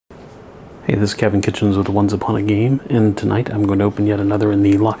Hey, this is Kevin Kitchens with Once Upon a Game, and tonight I'm going to open yet another in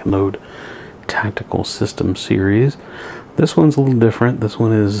the Lock and Load Tactical System series. This one's a little different. This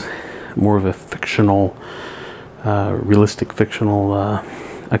one is more of a fictional, realistic fictional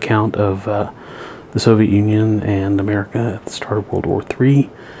account of the Soviet Union and America at the start of World War III,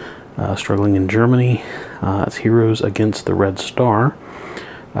 struggling in Germany. It's Heroes Against the Red Star.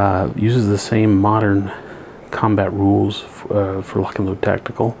 Uses the same modern combat rules for Lock and Load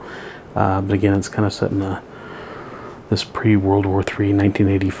Tactical. But again, it's kind of set in this pre-World War III,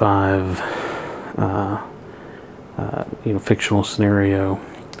 1985, fictional scenario.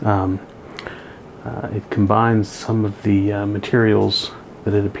 It combines some of the materials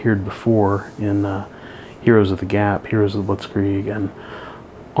that had appeared before in Heroes of the Gap, Heroes of the Blitzkrieg, and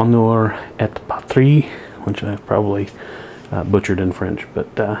Honneur et Patrie, which I probably butchered in French,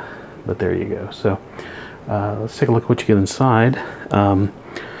 but there you go. So let's take a look at what you get inside.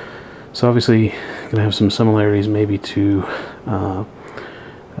 So obviously, going to have some similarities maybe to, I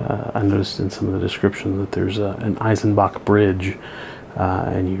noticed in some of the description that there's an Eisenbach bridge,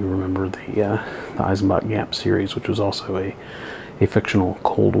 and you remember the Eisenbach Gap series, which was also a fictional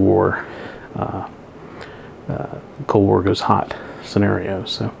Cold War, Cold War goes hot scenario.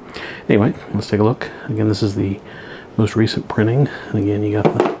 So anyway, let's take a look. Again, this is the most recent printing, and again, you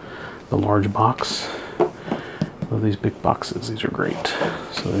got the large box. Love these big boxes. These are great.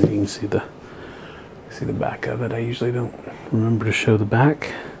 So you can see the back of it. I usually don't remember to show the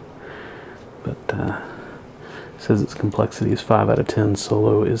back, but it says its complexity is 5 out of 10.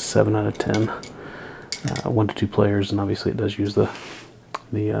 Solo is 7 out of 10. 1 to 2 players, and obviously it does use the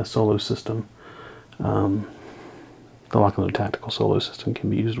solo system. The Lock and Load Tactical solo system can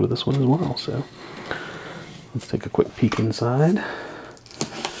be used with this one as well. So let's take a quick peek inside.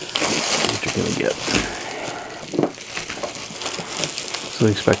 See what you're gonna get. So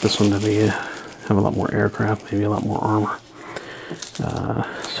we expect this one to be have a lot more aircraft, maybe a lot more armor.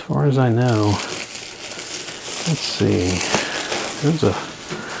 As far as I know, let's see. There's a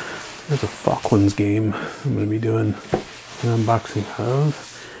Falklands game I'm going to be doing an unboxing of,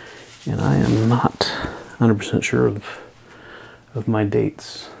 and I am not 100% sure of my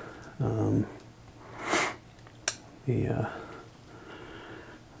dates.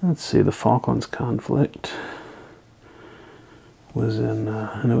 Let's see, the Falklands conflict was in,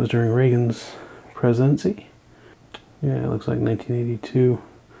 and it was during Reagan's presidency. Yeah, it looks like 1982.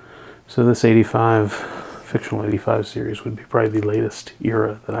 So this 85, fictional 85 series would be probably the latest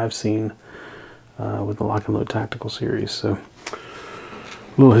era that I've seen with the Lock and Load Tactical series. So a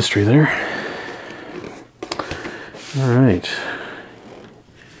little history there. All right.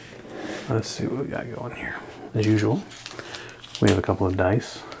 Let's see what we got going here. As usual, we have a couple of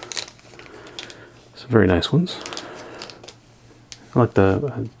dice. Some very nice ones. I like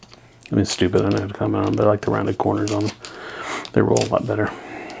it's stupid, I don't have to comment on, but I like the rounded corners on them. They roll a lot better.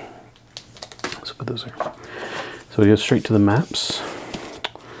 Let's put those there. So we go straight to the maps.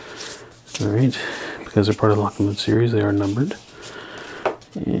 Alright, because they're part of the Lock and Load series, they are numbered.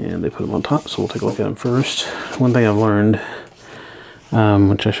 And they put them on top, so we'll take a look at them first. One thing I've learned,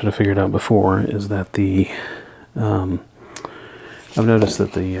 which I should have figured out before, is that I've noticed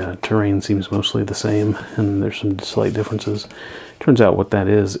that the terrain seems mostly the same, and there's some slight differences. Turns out what that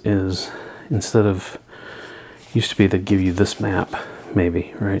is instead of, used to be they'd give you this map,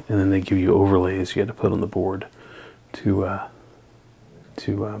 maybe, right? And then they give you overlays you had to put on the board to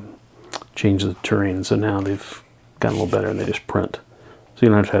change the terrain. So now they've gotten a little better and they just print. So you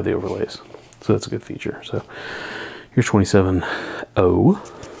don't have to have the overlays. So that's a good feature. So here's 27O.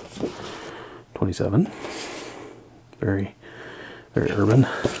 27. Very urban.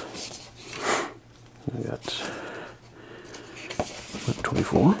 We got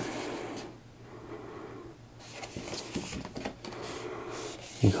 24.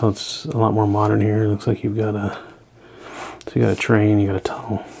 So it's a lot more modern here. It looks like you've got a train, you got a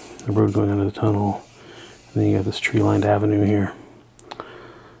tunnel, a road going under the tunnel, and then you got this tree-lined avenue here.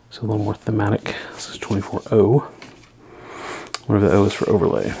 So a little more thematic. This is 24O. Whatever the O is for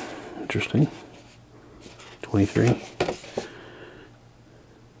overlay. Interesting. 23.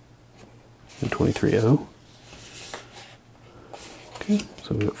 And 23O. Okay,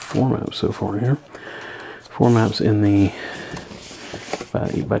 so we've got 4 maps so far here. 4 maps in the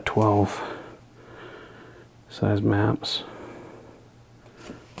 8 by 12 size maps.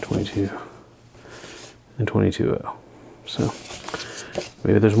 22 and 22O. So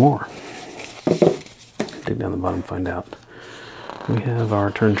maybe there's more. Dig down the bottom and find out. We have our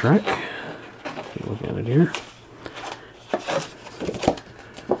turn track. Look at it here.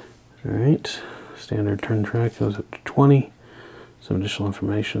 Alright, standard turn track goes up to 20. some additional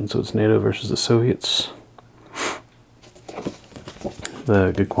information. So it's NATO versus the Soviets.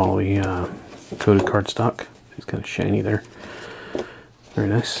 The good quality coated cardstock. It's kind of shiny there. Very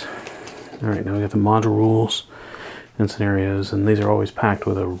nice. All right, now we got the module rules and scenarios, and these are always packed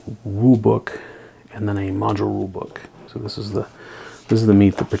with a rule book and then a module rule book. So this is the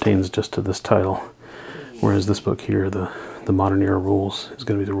meat that pertains just to this title, whereas this book here, the modern era rules, is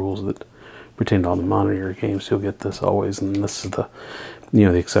going to be the rules that pertain to all the modern era games. So you'll get this always, and this is the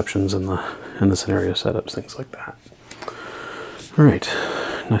the exceptions and the scenario setups, things like that. All right,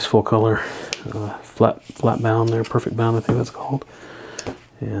 nice full color, flat bound there, perfect bound, I think that's called.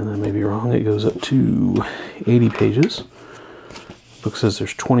 And I may be wrong, it goes up to 80 pages. The book says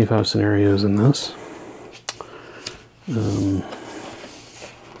there's 25 scenarios in this.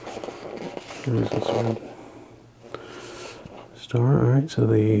 Star, alright, so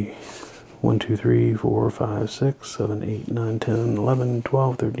the 1, 2, 3, 4, 5, 6, 7, 8, 9, 10, 11,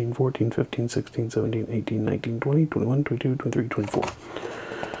 12, 13, 14, 15, 16, 17, 18, 19, 20, 21, 22, 23, 24.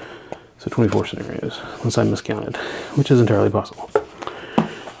 So 24 scenarios, unless I miscounted, which is entirely possible.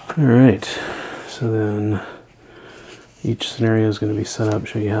 Alright, so then each scenario is going to be set up,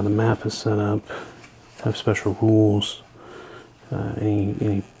 show you how the map is set up, have special rules,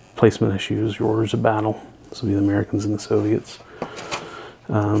 any placement issues, your orders of battle. This will be the Americans and the Soviets.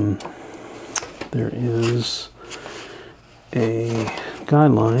 There is a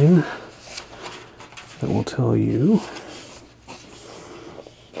guideline that will tell you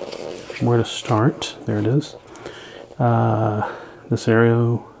where to start. There it is. The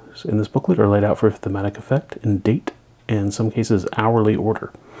scenarios in this booklet are laid out for thematic effect in date, and in some cases hourly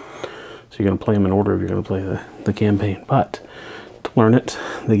order. So you're going to play them in order if you're going to play the campaign. But to learn it,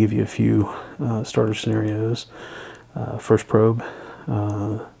 they give you a few starter scenarios. First probe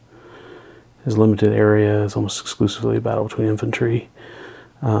is limited area, is almost exclusively a battle between infantry.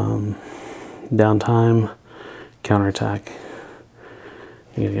 Downtime, counterattack.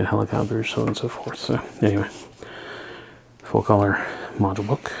 You're going to get helicopters, so on and so forth. So anyway, full color module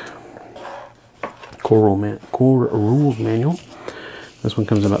book. Core rules manual. This one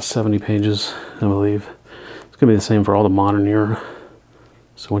comes in about 70 pages, I believe. It's going to be the same for all the modern era.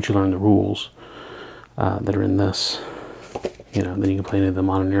 So once you learn the rules that are in this, then you can play any of the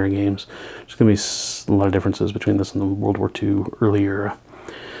modern era games. There's going to be a lot of differences between this and the World War II early era.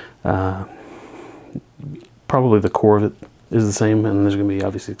 Probably the core of it is the same, and there's going to be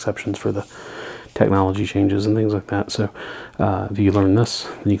obviously exceptions for the technology changes and things like that. So if you learn this,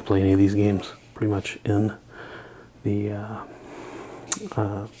 then you can play any of these games pretty much in the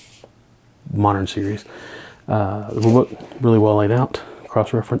modern series. The rulebook really well laid out,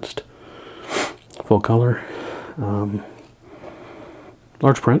 cross-referenced, full color,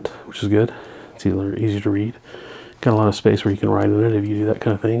 large print, which is good. It's easy to read. Got a lot of space where you can write in it if you do that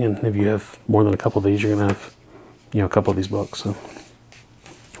kind of thing, and if you have more than a couple of these, you're gonna have a couple of these books. So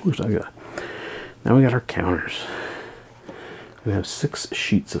where's that got? Now we got our counters. We have 6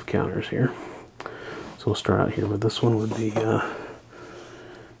 sheets of counters here. So we'll start out here with this one with the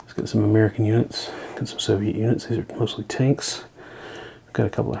let's get some American units, got some Soviet units. These are mostly tanks. We've got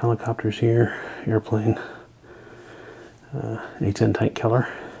a couple of helicopters here, airplane, A-10 tank killer.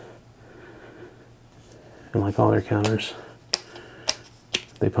 And like all their counters,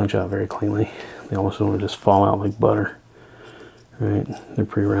 they punch out very cleanly. They almost want to just fall out like butter. Right? They're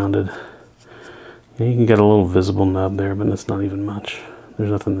pre-rounded. You can get a little visible nub there, but it's not even much.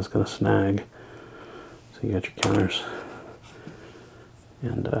 There's nothing that's going to snag. So you got your counters.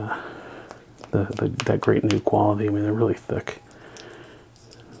 And that great new quality. I mean, they're really thick.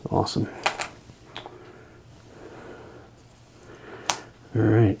 Awesome.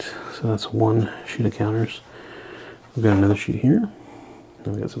 Alright, so that's one sheet of counters. We've got another sheet here.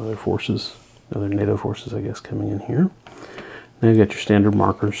 Then we've got some other forces, other NATO forces, I guess, coming in here. Then you've got your standard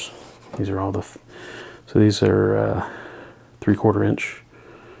markers. These are all so these are 3/4 inch.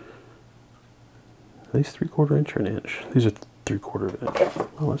 Are these 3/4 inch or an inch? These are 3/4 of an inch.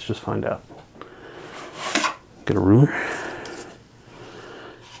 Well, let's just find out. Get a ruler.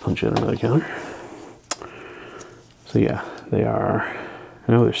 Punch in another counter. So yeah, they are,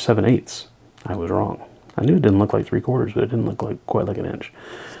 I know they're 7/8. I was wrong. I knew it didn't look like 3/4, but it didn't look like quite like an inch.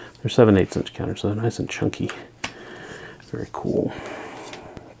 They're 7/8 inch counters, so they're nice and chunky. Very cool.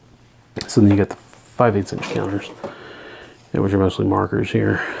 So then you got the 5/8 inch counters, which are mostly markers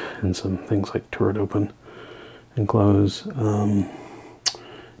here, and some things like turret open and close.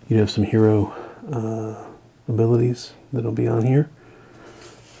 You have some hero abilities that'll be on here.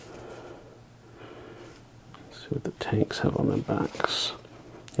 Let's see what the tanks have on their backs.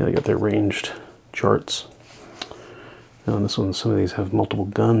 Yeah, they got their ranged charts. Now on this one, some of these have multiple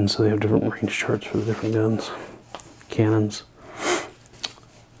guns, so they have different range charts for the different guns, cannons.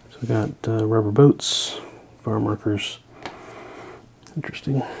 So we got rubber boats, fire markers.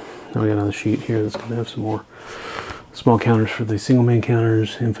 Interesting. Now we got another sheet here that's going to have some more small counters for the single man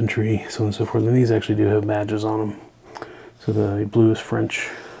counters, infantry, so on and so forth. And these actually do have badges on them. So the blue is French,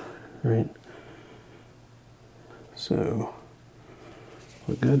 right? So,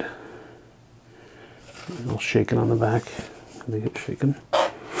 look good. A little shaking on the back. They get shaken.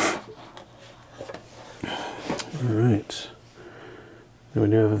 Alright. Then we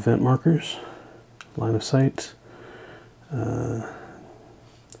do have event markers, line of sight.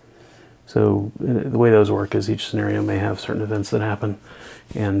 So the way those work is each scenario may have certain events that happen,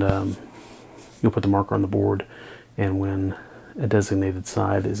 and you'll put the marker on the board, and when a designated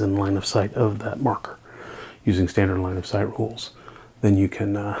side is in line of sight of that marker, using standard line of sight rules, then you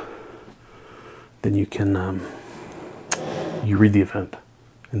can you read the event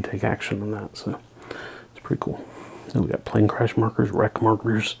and take action on that. So it's pretty cool. Then we got plane crash markers, wreck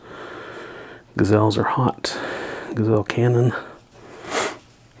markers. Gazelles are hot. Gazelle cannon.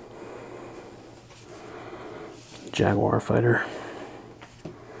 Jaguar fighter.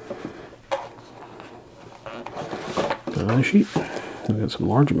 Got another sheet. We got some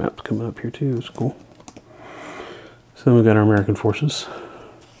large maps coming up here too. It's cool. So then we got our American forces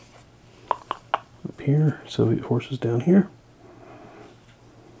up here. Soviet forces down here.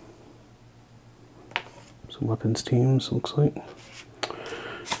 Some weapons teams, looks like.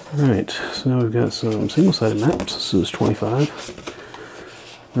 Alright, so now we've got some single-sided maps. This is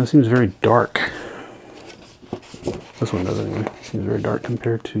 25. That seems very dark. This one does anyway. Seems very dark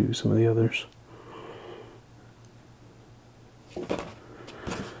compared to some of the others.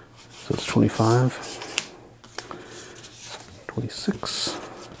 So it's 25. 26.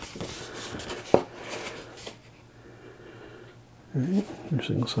 Alright, they're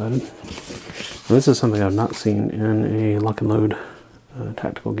single-sided. This is something I've not seen in a lock and load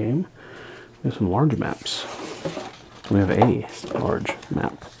tactical game. We have some large maps. We have a large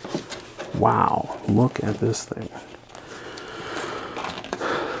map. Wow, look at this thing.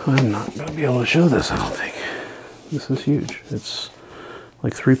 I'm not going to be able to show this, I don't think. This is huge. It's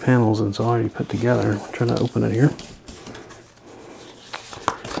like 3 panels and it's already put together. I'm trying to open it here.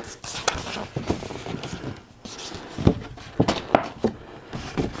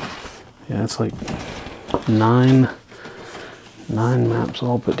 Yeah, it's like nine maps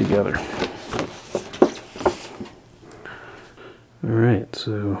all put together. Alright,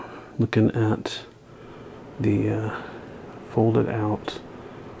 so looking at the folded out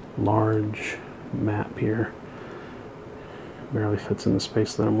large map here. Barely fits in the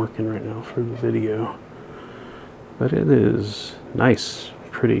space that I'm working right now for the video. But it is nice,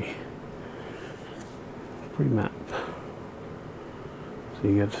 pretty map. So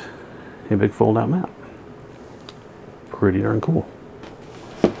you get a big fold out map. Pretty darn cool.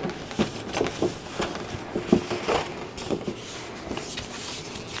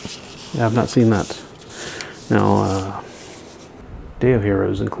 Yeah, I've not seen that. Now, Day of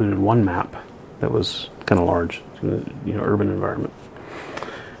Heroes included one map that was kind of large, you know, urban environment.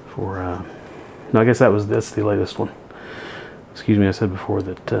 For no, I guess that was the latest one. Excuse me, I said before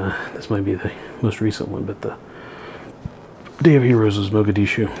that this might be the most recent one, but the Day of Heroes was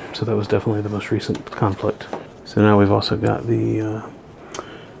Mogadishu, so that was definitely the most recent conflict. So now we've also got the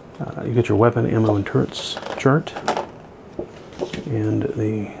you get your weapon, ammo, and turrets chart, and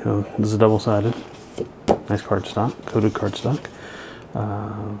the this is double-sided, nice cardstock, coated cardstock.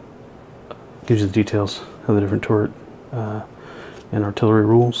 Gives you the details of the different turret and artillery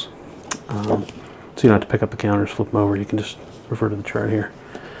rules. So you don't have to pick up the counters, flip them over. You can just refer to the chart here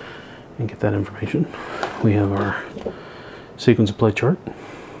and get that information. We have our sequence of play chart,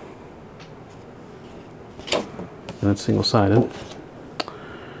 and it's single-sided.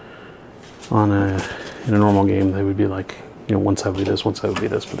 In a normal game, they would be like, you know, one side would be this, one side would be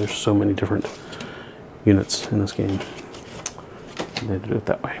this, but there's so many different units in this game. They had to do it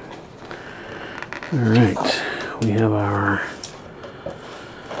that way. Alright, we have our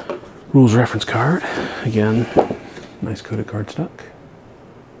rules reference card. Again, nice coated cardstock.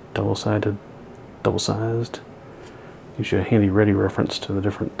 Double-sided, double-sized. Gives you a handy ready reference to the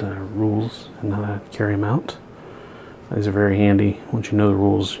different rules and how to carry them out. These are very handy. Once you know the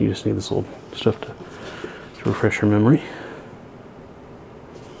rules, you just need this little stuff to refresh your memory.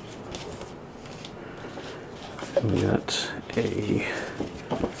 We got a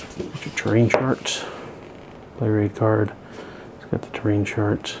terrain chart, play raid card. It's got the terrain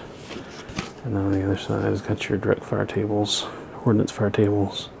chart, and then on the other side it's got your direct fire tables, ordnance fire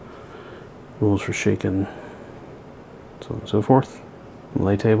tables, rules for shaken, so on and so forth.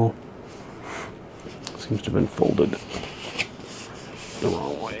 Lay table seems to have been folded the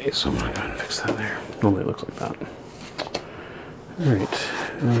wrong way, so I'm going to go ahead and fix that there. Normally it looks like that. Alright,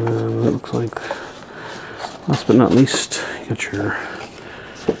 and then it looks like, last but not least, you got your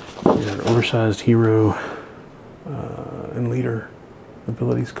oversized hero and leader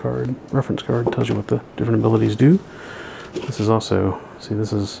abilities card, reference card, tells you what the different abilities do. This is also, see,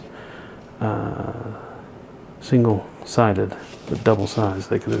 this is single-sided, but double size.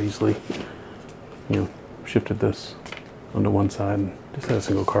 They could have easily, shifted this onto one side and just had a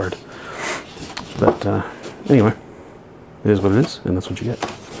single card. But anyway, it is what it is, and that's what you get.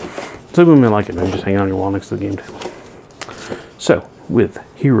 So you may like it, maybe just hang it on your wall next to the game table. So, with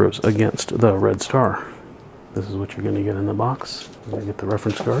Heroes Against the Red Star, this is what you're going to get in the box. You're going to get the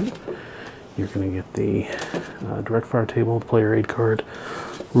reference card. You're going to get the direct fire table, player aid card,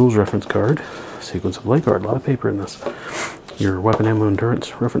 rules reference card, sequence of play card, a lot of paper in this. Your weapon ammo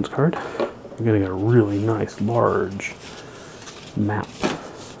endurance reference card. You're going to get a really nice large map.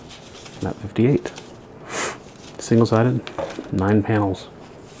 Map 58. Single-sided, 9 panels.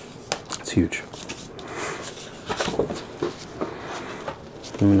 It's huge.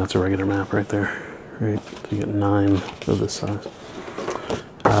 I mean, that's a regular map right there. Right, so you get 9 of this size.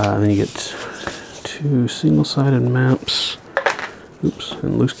 And then you get 2 single-sided maps. Oops,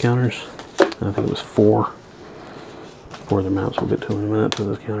 and loose counters. And I think it was 4. 4 other maps we'll get to in a minute with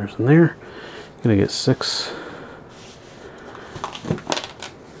those counters in there. You're going to get 6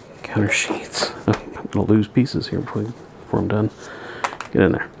 counter sheets. I'm going to lose pieces here before I'm done. Get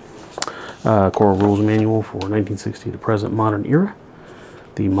in there. Core Rules Manual for 1960 to present modern era.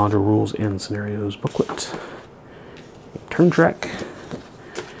 The Module Rules and Scenarios booklet. Turn track.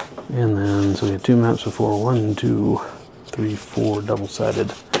 And then, so we have 2 maps before, 1, 2, 3, 4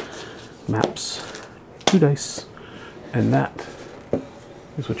 double-sided maps. 2 dice. And that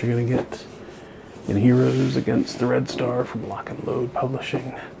is what you're going to get in Heroes Against the Red Star from Lock and Load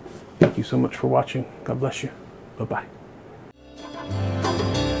Publishing. Thank you so much for watching. God bless you. Bye-bye.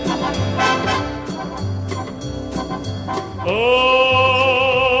 Oh!